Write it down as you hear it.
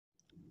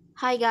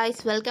Hi guys,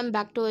 welcome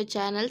back to our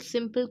channel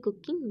Simple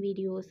Cooking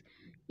Videos.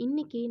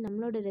 இன்னைக்கு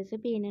நம்மளோட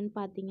recipe என்னன்னு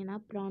பார்த்தீங்கன்னா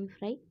prawn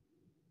fry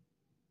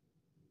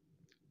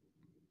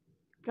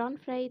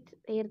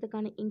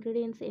செய்யறதுக்கான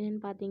ingredients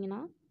என்னன்னு பார்த்தீங்கன்னா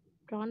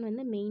prawn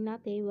வந்து மெயினாக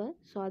தேவை.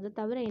 ஸோ அதை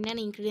தவிர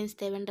என்னென்ன ingredients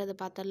தேவைன்றதை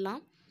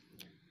பார்த்துடலாம்.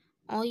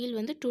 ஆயில்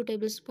வந்து 2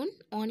 tablespoon,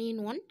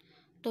 ஆனியன் 1,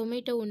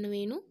 டொமேட்டோ 1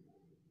 வேணும்,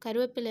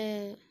 கருவேப்பிலை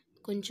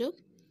கொஞ்சம்,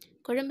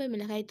 குழம்பு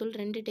மிளகாய்த்தூள்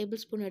 2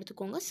 tablespoon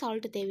எடுத்துக்கோங்க,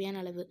 சால்ட் தேவையான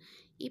அளவு.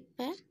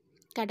 இப்போ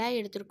கடாய்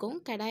எடுத்துருக்கோம்.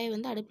 கடாயை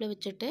வந்து அடுப்பில்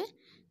வச்சுட்டு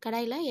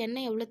கடாயில்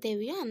எண்ணெய் எவ்வளோ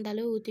தேவையோ அந்த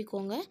அளவு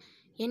ஊற்றிக்கோங்க.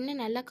 எண்ணெய்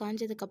நல்லா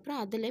காஞ்சதுக்கப்புறம்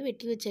அதில்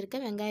வெட்டி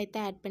வச்சுருக்க வெங்காயத்தை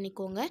ஆட்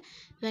பண்ணிக்கோங்க.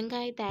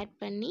 வெங்காயத்தை ஆட்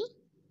பண்ணி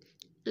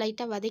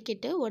லைட்டாக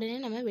வதக்கிட்டு உடனே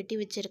நம்ம வெட்டி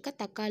வச்சுருக்க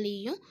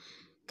தக்காளியும்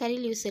கறி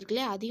லீவ்ஸ்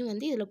இருக்குல்லையே அதையும்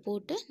வந்து இதில்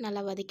போட்டு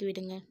நல்லா வதக்கி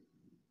விடுங்க.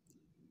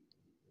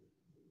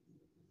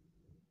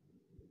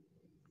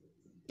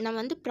 நம்ம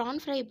வந்து ப்ரான்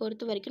ஃப்ரை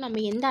பொறுத்த வரைக்கும்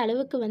நம்ம எந்த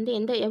அளவுக்கு வந்து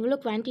எவ்வளோ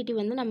குவான்டிட்டி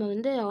வந்து நம்ம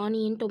வந்து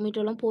ஆனியன்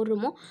டொமேட்டோலாம்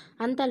போடுறோமோ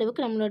அந்த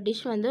அளவுக்கு நம்மளோட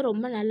டிஷ் வந்து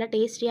ரொம்ப நல்லா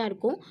டேஸ்டியாக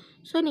இருக்கும்.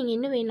 ஸோ நீங்கள்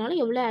இன்னும்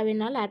வேணாலும் எவ்வளோ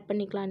வேணாலும் ஆட்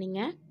பண்ணிக்கலாம்.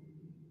 நீங்கள்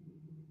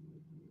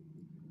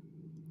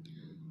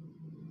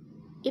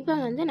இப்போ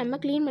வந்து நம்ம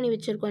க்ளீன் பண்ணி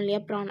வச்சுருக்கோம் இல்லையா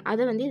ப்ரான்,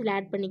 அதை வந்து இதில்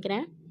ஆட்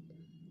பண்ணிக்கிறேன்.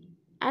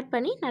 ஆட்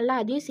பண்ணி நல்லா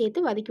அதையும்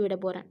சேர்த்து வதக்கி விட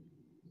போகிறேன்.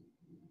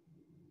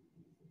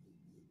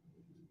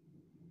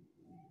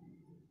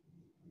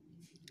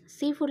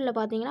 சீ ஃபுட்டில்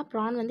பார்த்தீங்கன்னா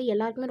ப்ரான் வந்து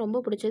எல்லாருக்குமே ரொம்ப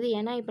பிடிச்சது.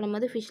 ஏன்னா இப்போ நம்ம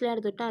வந்து ஃபிஷ்ஷில்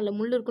எடுத்துக்கிட்டால் அதில்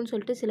முள் இருக்குன்னு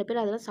சொல்லிட்டு சில பேர்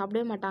அதெல்லாம்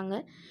சாப்பிடவே மாட்டாங்க.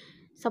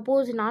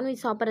 சப்போஸ்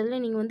நான்வெஜ் சாப்பிட்றதுல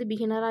நீங்கள் வந்து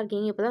பிகினராக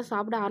இருக்கீங்க, இப்போ தான்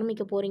சாப்பிட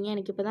ஆரம்பிக்க போகிறீங்க,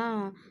 எனக்கு இப்போ தான்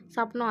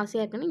சாப்பிடணும்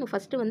ஆசையாக இருக்குன்னு நீங்கள்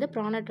ஃபஸ்ட்டு வந்து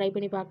ப்ரானை ட்ரை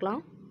பண்ணி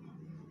பார்க்கலாம்.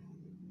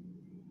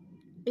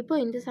 இப்போ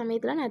இந்த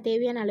சமயத்தில் நான்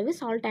தேவையான அளவு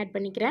சால்ட் ஆட்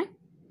பண்ணிக்கிறேன்.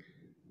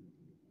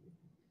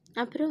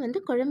 அப்புறம்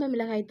வந்து குழம்பு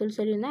மிளகாய்த்தூள்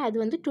சொல்லியிருந்தேன், அது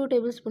வந்து 2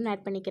 tablespoon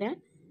ஆட் பண்ணிக்கிறேன்.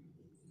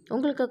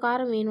 உங்களுக்கு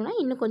காரம் வேணும்னா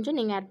இன்னும் கொஞ்சம்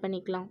நீங்கள் ஆட்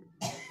பண்ணிக்கலாம்.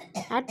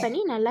 ஆட் பண்ணி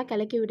நல்லா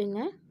கலக்கி விடுங்க.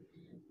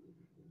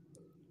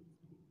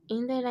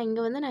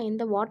 இங்கே வந்து நான்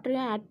எந்த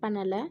வாட்டரையும் ஆட்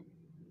பண்ணலை.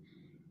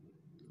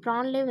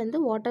 ப்ரான்லேயே வந்து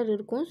வாட்டர்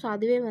இருக்கும். ஸோ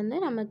அதுவே வந்து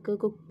நமக்கு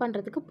குக்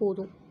பண்ணுறதுக்கு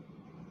போதும்.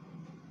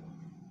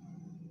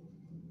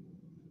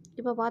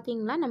 இப்போ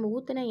பார்த்தீங்களா நம்ம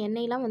ஊற்றின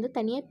எண்ணெயெலாம் வந்து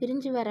தனியாக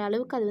பிரிஞ்சு வர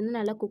அளவுக்கு அது வந்து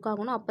நல்லா குக்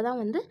ஆகணும். அப்போ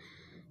தான் வந்து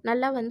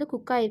நல்லா வந்து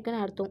குக்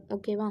ஆகிருக்குன்னு அர்த்தம்.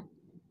 ஓகேவா?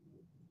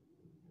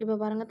 இப்போ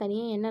பாருங்கள்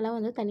தனியாக எண்ணெய்லாம்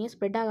வந்து தனியாக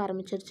ஸ்ப்ரெட் ஆக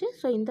ஆரம்பிச்சிருச்சு.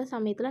 ஸோ இந்த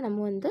சமயத்தில் நம்ம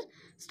வந்து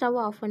ஸ்டவ்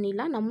ஆஃப்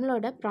பண்ணிடலாம்.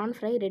 நம்மளோட ப்ரான்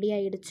ஃப்ரை ரெடி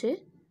ஆகிடுச்சு.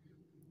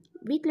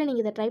 வீட்டில்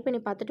நீங்கள் இதை ட்ரை பண்ணி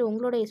பார்த்துட்டு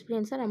உங்களோட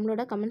எக்ஸ்பீரியன்ஸை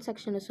நம்மளோட கமெண்ட்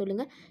செக்ஷனில்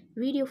சொல்லுங்கள்.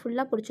 வீடியோ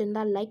ஃபுல்லாக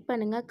பிடிச்சிருந்தால் லைக்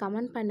பண்ணுங்கள்,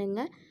 கமெண்ட்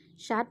பண்ணுங்கள்,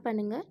 ஷேர்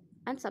பண்ணுங்கள்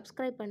அண்ட்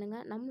சப்ஸ்கிரைப்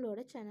பண்ணுங்கள் நம்மளோட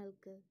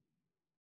சேனலுக்கு.